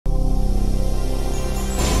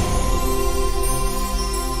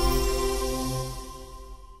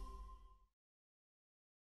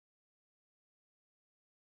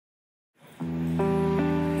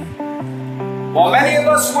While many of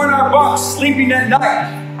us were in our bunks sleeping at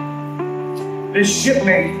night, this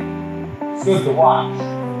shipmate stood to watch.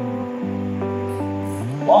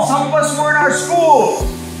 While some of us were in our schools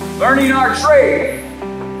learning our trade,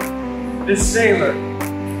 this sailor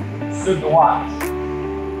stood to watch.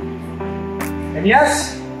 And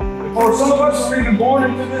yes, before some of us were even born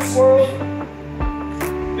into this world,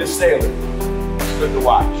 this sailor stood to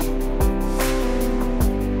watch.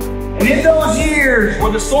 And in those years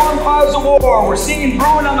where the storm clouds of war were seen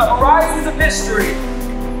brewing on the horizons of history,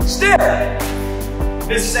 still,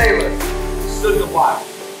 this sailor stood to watch.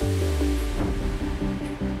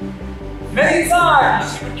 Many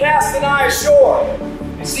times he would cast an eye ashore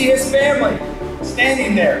and see his family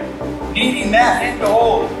standing there, needing that hand to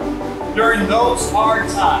hold during those hard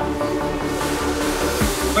times.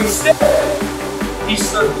 But still, he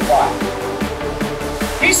stood to watch.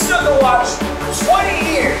 He stood to watch for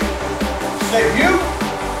 20 years so that you,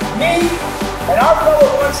 me, and our fellow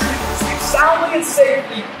countrymen could sleep soundly and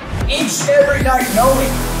safely each and every night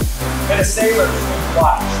knowing that a sailor stood to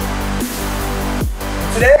watch.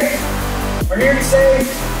 Today, we're here to say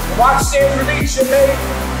the watch stands relieved, shipmate,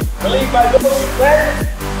 relieved by those who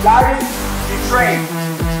led, guided, and trained.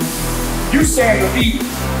 You stand relieved.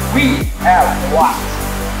 We have the watch.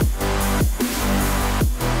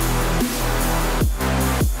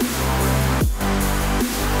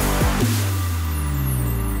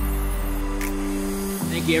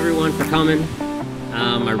 Thank you everyone for coming.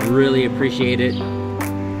 I really appreciate it.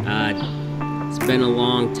 It's been a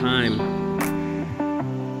long time.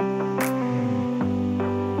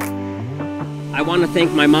 I want to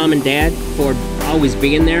thank my mom and dad for always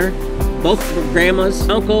being there. Both grandmas,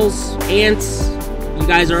 uncles, aunts, you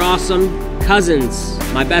guys are awesome. Cousins,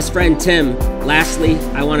 my best friend Tim. Lastly,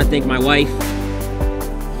 I want to thank my wife.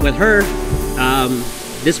 With her,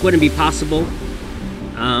 this wouldn't be possible.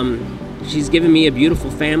 She's given me a beautiful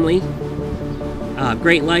family,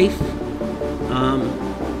 great life.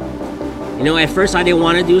 You know, at first I didn't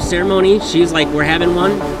want to do a ceremony. She's like, we're having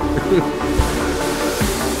one.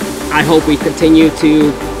 I hope we continue to,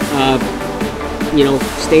 you know,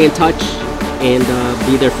 stay in touch and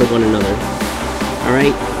be there for one another. All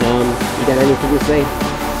right, you got anything to say?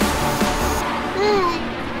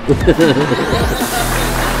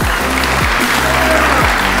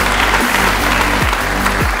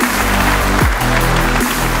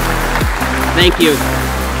 Thank you.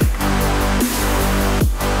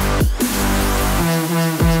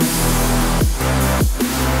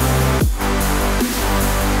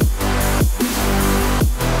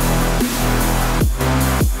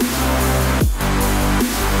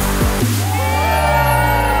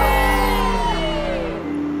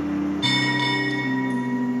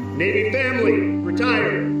 Navy family,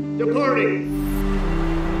 retired, departing.